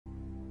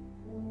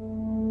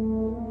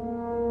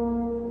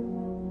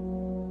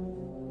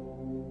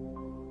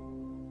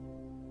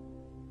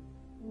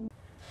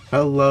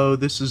Hello,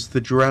 this is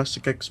the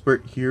Jurassic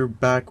Expert here,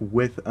 back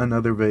with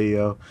another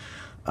video.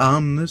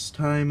 This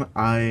time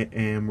I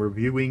am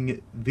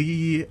reviewing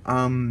the,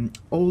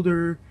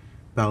 older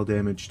Bowel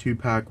Damage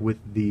 2-pack with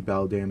the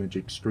Bowel Damage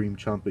Extreme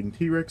Chomping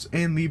T-Rex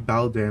and the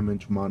Bowel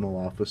Damage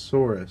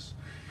Monolophosaurus.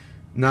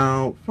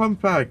 Now, fun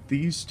fact,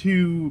 these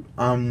two,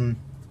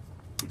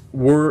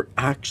 were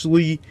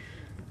actually,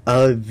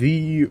 one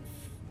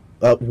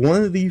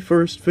of the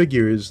first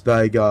figures that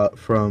I got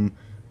from,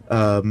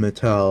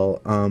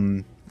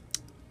 Mattel,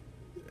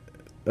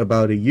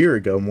 about a year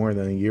ago, more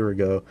than a year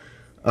ago.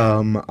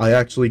 I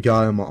actually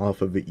got them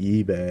off of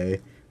eBay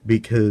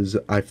because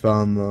I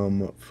found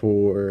them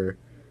for,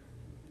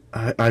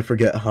 I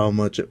forget how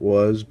much it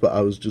was, but I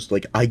was just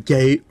like, I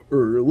get it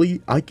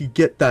early? I could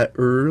get that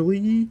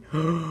early?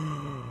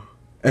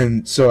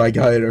 And so I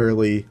got it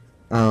early.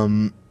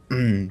 And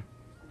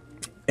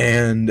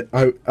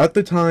at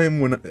the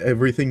time when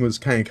everything was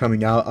kind of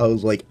coming out, I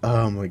was like,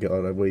 oh my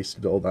god, I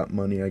wasted all that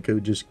money. I could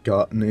have just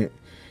gotten it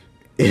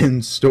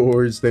in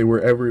stores. They were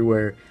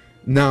everywhere.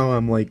 Now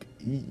I'm like,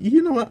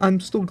 you know what?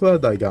 I'm still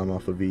glad that I got them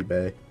off of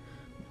eBay.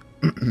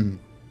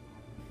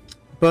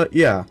 But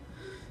yeah.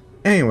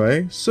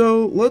 Anyway,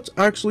 so let's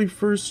actually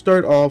first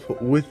start off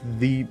with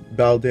the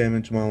Bowel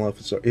Damage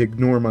Monolophosaurus.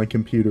 Ignore my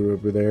computer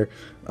over there.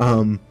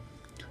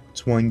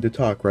 It's wanting to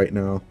talk right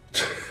now.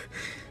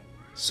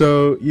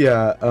 So,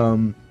 yeah,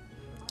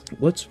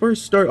 let's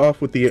first start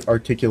off with the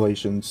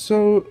articulation.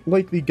 So,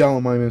 like the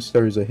Gallimimus,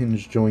 there is a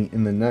hinge joint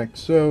in the neck,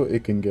 so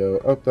it can go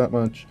up that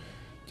much,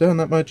 down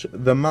that much.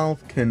 The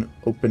mouth can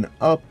open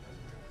up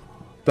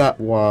that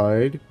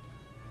wide.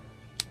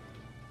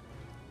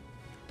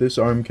 This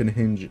arm can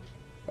hinge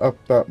up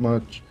that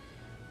much,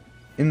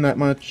 in that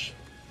much.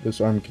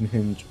 This arm can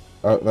hinge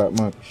out that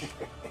much,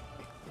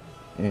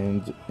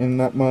 and in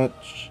that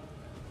much.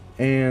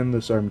 And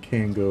this arm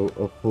can go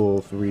a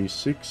full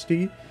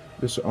 360.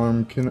 This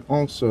arm can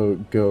also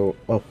go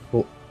a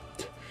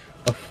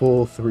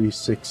full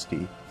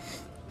 360.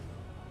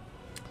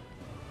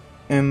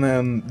 And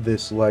then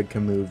this leg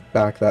can move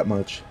back that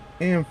much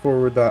and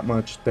forward that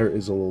much. There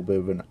is a little bit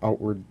of an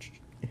outward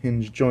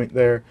hinge joint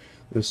there.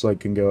 This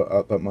leg can go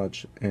out that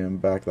much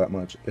and back that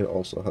much. It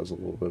also has a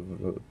little bit of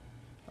an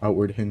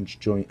outward hinge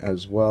joint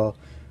as well.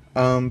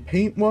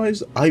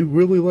 Paint-wise, I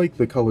really like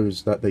the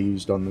colors that they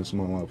used on this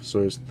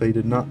Monolophosaurus. They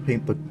did not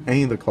paint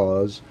any of the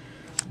claws.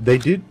 They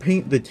did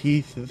paint the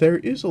teeth. There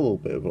is a little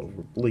bit of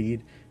overbleed,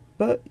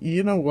 but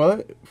you know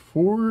what?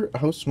 For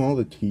how small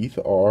the teeth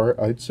are,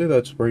 I'd say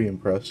that's very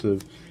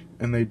impressive.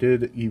 And they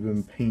did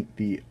even paint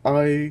the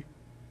eye.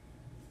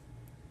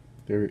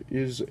 There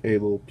is a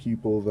little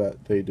pupil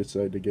that they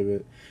decided to give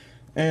it.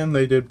 And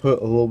they did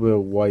put a little bit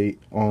of white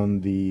on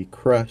the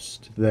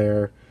crest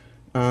there.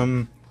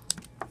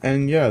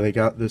 And yeah, they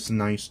got this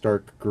nice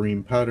dark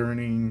green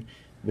patterning.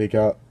 They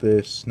got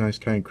this nice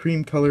kind of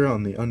cream color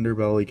on the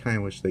underbelly. Kind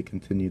of wish they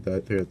continued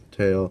that there at the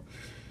tail.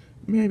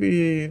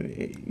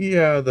 Maybe,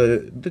 yeah,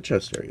 the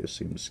chest area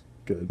seems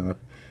good enough.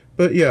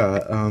 But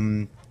yeah,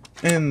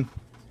 and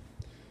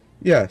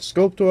yeah,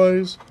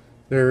 sculpt-wise,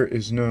 there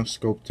is no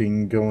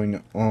sculpting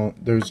going on.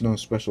 There's no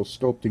special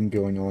sculpting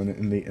going on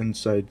in the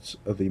insides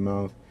of the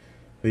mouth.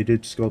 They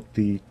did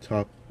sculpt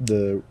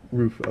the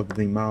roof of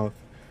the mouth.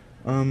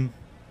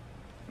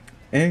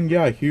 And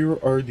yeah, here's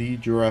the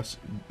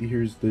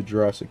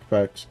Jurassic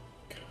Facts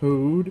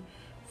code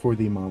for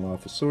the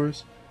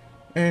Monolophosaurus.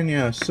 And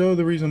yeah, so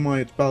the reason why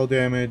it's bowel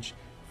damage,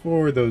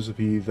 for those of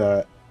you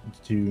that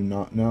do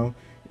not know,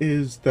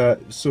 is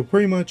that, so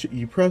pretty much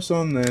you press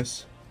on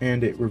this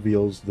and it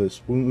reveals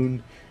this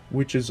wound,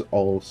 which is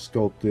all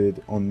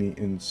sculpted on the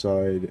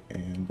inside,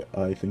 and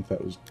I think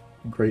that was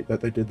great that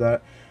they did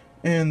that.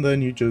 And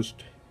then you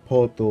just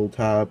pull up the little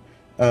tab,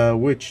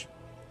 which,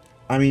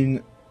 I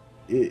mean,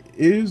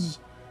 it's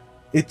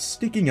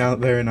sticking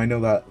out there, and I know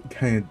that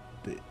kind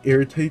of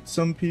irritates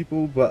some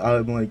people, but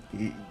I'm like,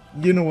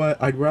 you know what,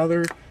 I'd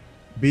rather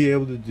be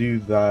able to do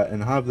that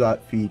and have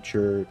that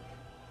feature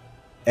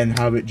and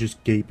have it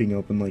just gaping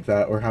open like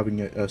that, or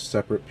having a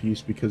separate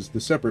piece, because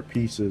the separate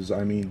pieces,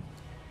 I mean,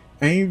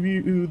 any of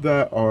you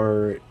that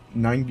are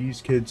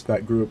 90s kids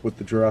that grew up with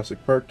the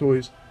Jurassic Park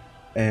toys,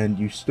 and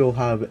you still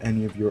have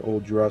any of your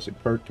old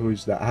Jurassic Park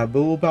toys that have the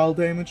little bowel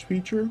damage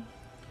feature,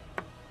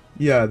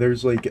 yeah,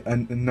 there's like a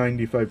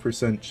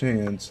 95%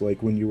 chance,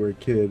 like when you were a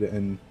kid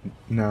and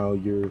now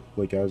you're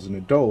like as an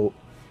adult,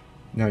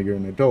 now you're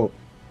an adult,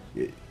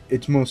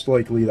 it's most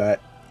likely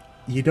that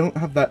you don't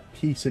have that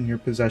piece in your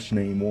possession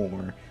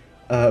anymore.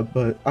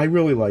 But I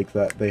really like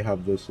that they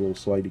have this little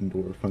sliding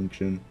door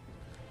function.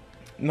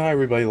 Not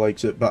everybody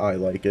likes it, but I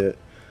like it.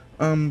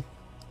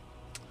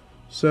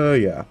 So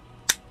yeah.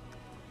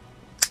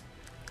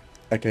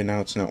 Okay,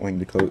 now it's not wanting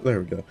to close.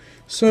 There we go.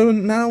 So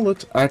now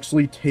let's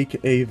actually take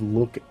a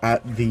look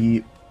at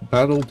the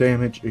Battle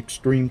Damage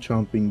Extreme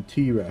Chomping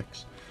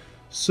T-Rex.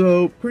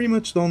 So pretty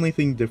much the only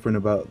thing different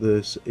about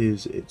this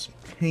is its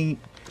paint.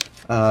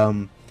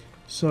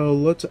 So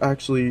let's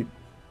actually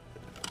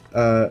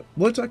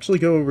let's actually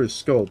go over the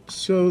sculpt.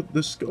 So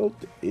the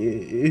sculpt,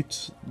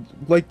 it's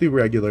like the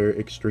regular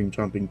extreme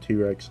chomping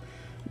T-Rex,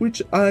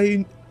 which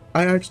I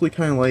actually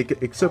kind of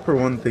like, except for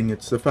one thing.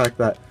 It's the fact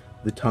that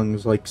the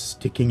tongue's like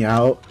sticking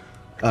out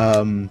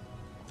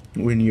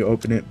when you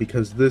open it,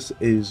 because this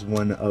is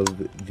one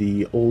of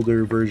the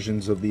older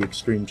versions of the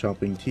extreme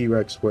chomping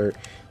T-Rex where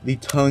the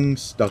tongue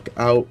stuck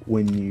out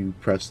when you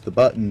press the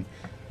button,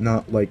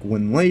 not like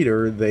when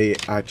later they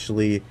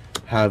actually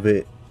have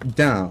it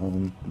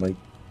down, like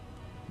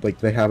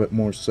they have it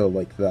more so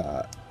like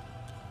that.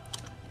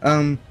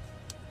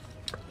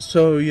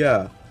 So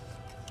yeah,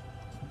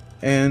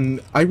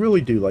 and I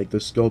really do like the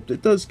sculpt.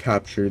 It does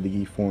capture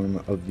the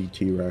form of the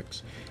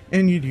T-Rex,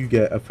 and you do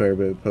get a fair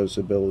bit of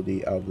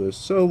posability out of this.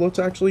 So let's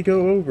actually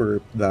go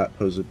over that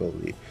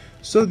posability.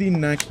 So the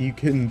neck, you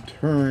can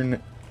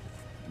turn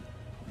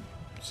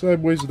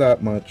sideways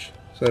that much,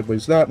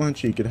 sideways that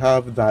much. You could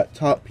have that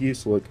top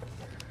piece look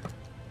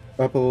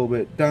up a little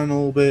bit, down a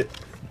little bit.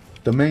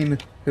 The main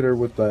hitter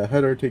with the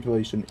head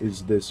articulation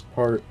is this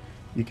part.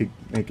 You could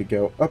make it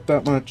go up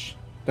that much,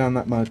 down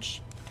that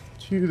much,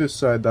 to the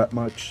side that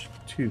much,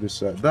 to the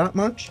side that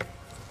much.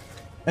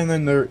 And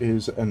then there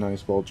is a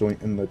nice ball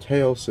joint in the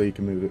tail, so you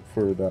can move it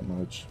forward that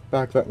much,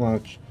 back that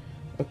much,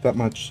 up that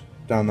much,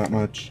 down that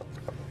much.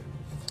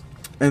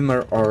 And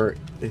there are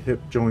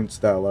hip joints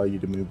that allow you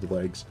to move the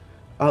legs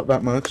out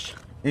that much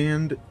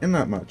and in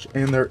that much.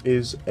 And there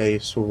is a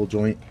swivel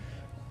joint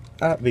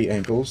at the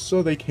ankles,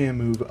 so they can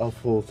move a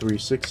full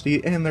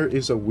 360. And there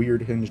is a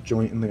weird hinge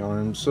joint in the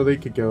arms, so they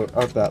could go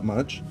up that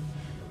much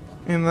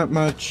and that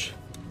much.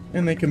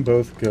 And they can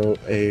both go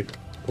a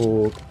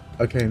full,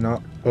 okay,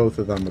 not both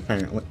of them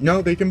apparently.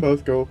 No, they can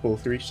both go a full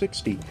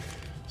 360.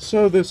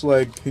 So this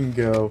leg can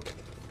go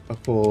a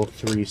full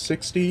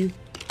 360.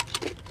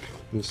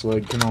 This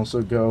leg can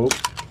also go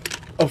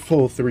a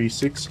full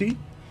 360.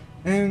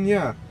 And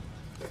yeah,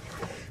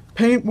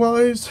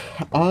 paint-wise,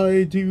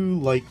 I do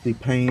like the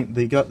paint.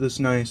 They got this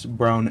nice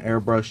brown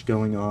airbrush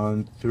going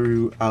on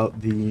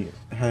throughout the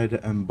head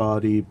and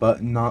body,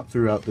 but not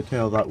throughout the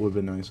tail. That would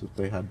have been nice if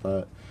they had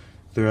that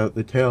throughout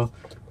the tail.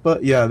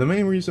 But yeah, the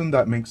main reason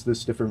that makes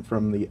this different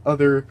from the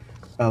other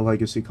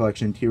Legacy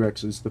Collection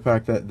T-Rex is the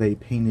fact that they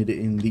painted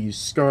in these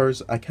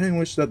scars. I kind of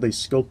wish that they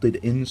sculpted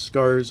in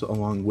scars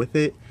along with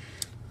it.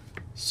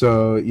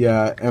 So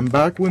yeah, and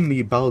back when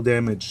the battle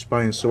damaged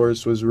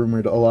Spinosaurus was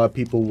rumored, a lot of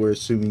people were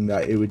assuming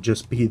that it would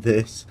just be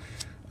this,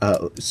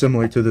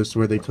 similar to this,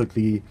 where they took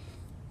the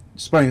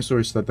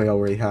Spinosaurus that they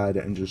already had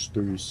and just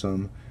threw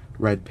some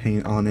red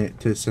paint on it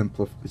to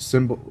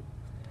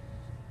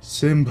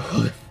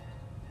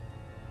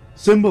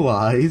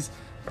symbolize,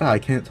 I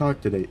can't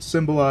talk today,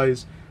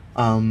 symbolize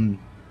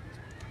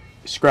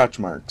scratch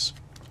marks.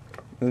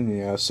 And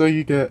yeah, so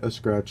you get a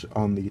scratch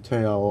on the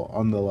tail,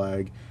 on the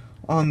leg,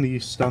 on the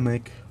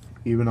stomach,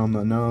 even on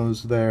the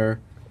nose there,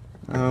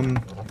 and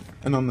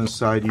on this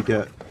side you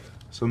get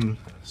some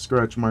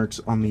scratch marks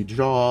on the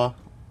jaw,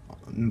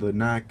 on the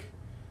neck,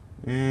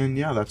 and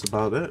yeah, that's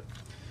about it.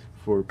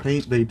 For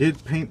paint, they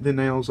did paint the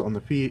nails on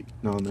the feet,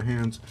 not on the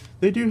hands.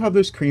 They do have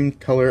this cream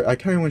color. I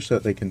kind of wish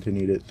that they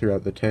continued it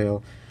throughout the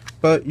tail,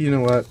 but you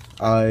know what,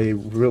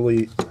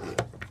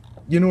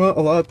 you know what,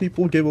 a lot of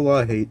people give a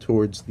lot of hate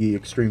towards the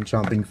extreme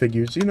chomping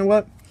figures. You know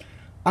what,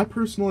 I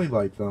personally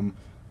like them.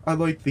 I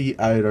like the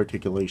added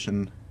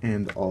articulation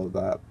and all of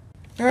that.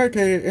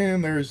 Okay,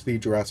 and there's the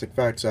Jurassic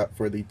Facts app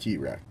for the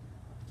T-Rex.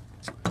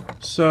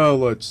 So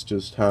let's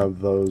just have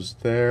those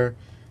there,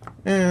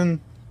 and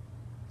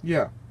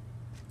yeah.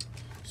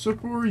 So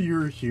for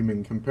your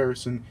human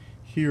comparison,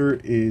 here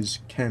is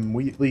Ken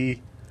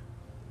Wheatley.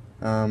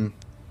 For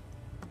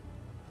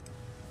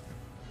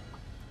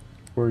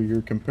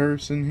your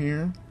comparison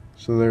here,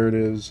 so there it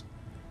is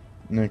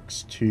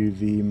next to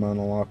the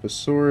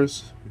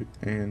Monolophosaurus,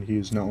 and he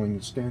is not willing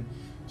to stand.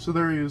 So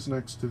there he is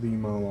next to the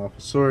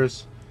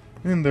Monolophosaurus,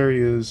 and there he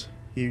is.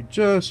 He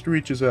just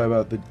reaches out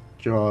about the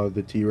jaw of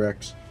the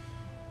T-Rex.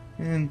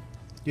 And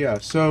yeah,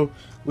 so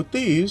with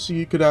these,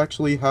 you could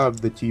actually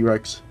have the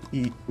T-Rex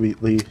eat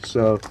Wheatley.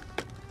 So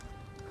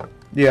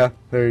yeah,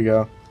 there you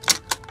go.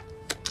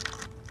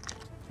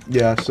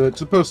 Yeah, so it's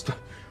supposed to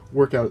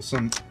work out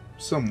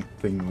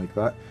something like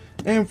that.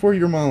 And for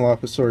your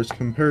Monolophosaurus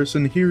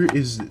comparison, here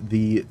is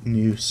the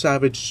new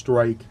Savage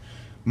Strike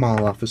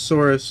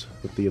Monolophosaurus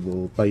with the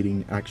little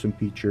biting action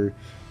feature.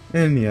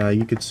 And yeah,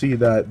 you could see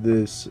that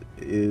this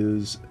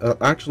is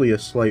actually a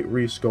slight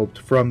resculpt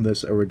from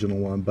this original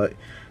one, but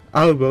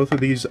out of both of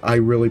these, I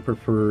really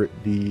prefer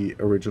the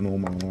original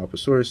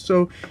Monolophosaurus.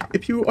 So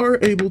if you are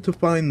able to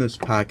find this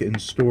pack in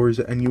stores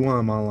and you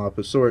want a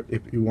Monolophosaurus,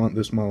 if you want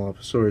this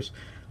Monolophosaurus,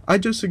 I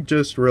just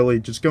suggest really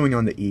just going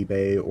on to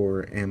eBay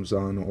or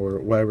Amazon or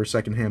whatever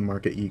secondhand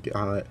market you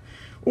got,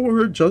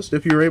 or just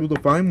if you're able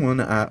to find one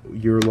at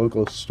your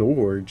local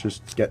store,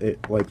 just get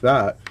it like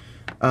that.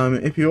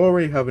 If you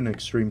already have an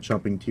extreme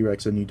chomping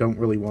T-Rex and you don't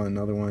really want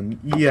another one,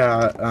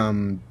 yeah,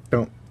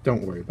 don't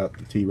worry about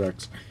the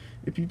T-Rex.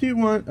 If you do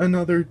want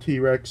another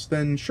T-Rex,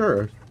 then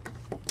sure,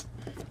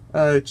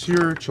 it's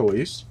your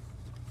choice.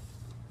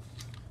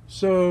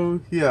 So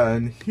yeah,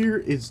 and here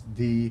is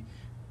the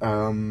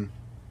and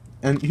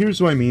here's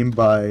what I mean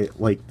by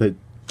like the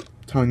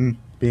tongue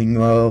being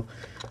low.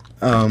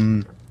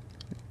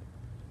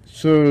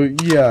 So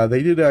yeah,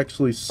 they did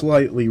actually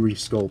slightly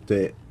resculpt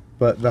it,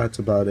 but that's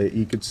about it.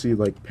 You could see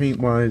like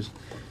paint-wise,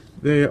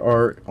 they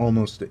are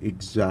almost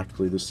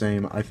exactly the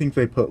same. I think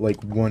they put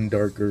like one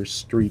darker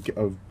streak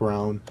of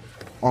brown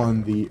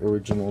on the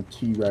original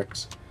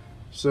T-Rex.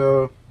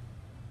 So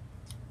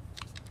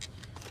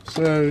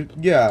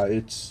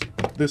yeah,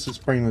 this is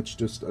pretty much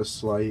just a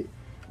slight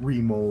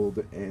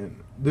remold,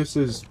 and this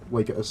is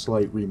like a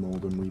slight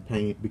remold and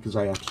repaint because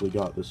I actually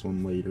got this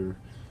one later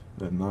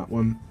than that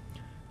one.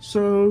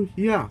 So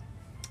yeah,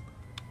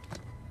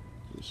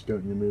 just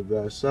going to move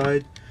that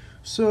aside.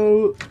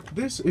 So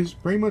this is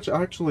pretty much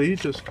actually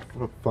just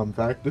a fun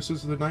fact. This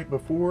is the night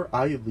before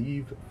I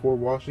leave for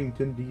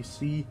Washington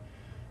DC,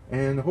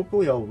 and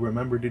hopefully I'll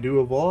remember to do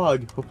a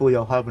vlog. Hopefully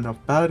I'll have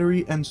enough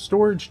battery and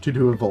storage to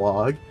do a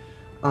vlog.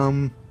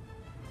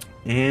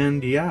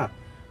 And yeah,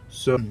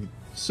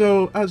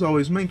 so as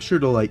always, make sure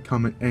to like,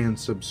 comment, and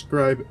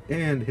subscribe,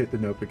 and hit the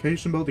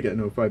notification bell to get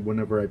notified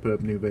whenever I put up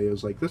new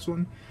videos like this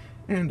one.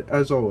 And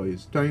as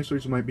always,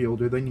 dinosaurs might be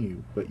older than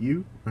you, but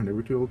you are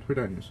never too old for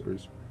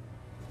dinosaurs.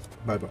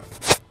 Bye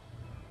bye.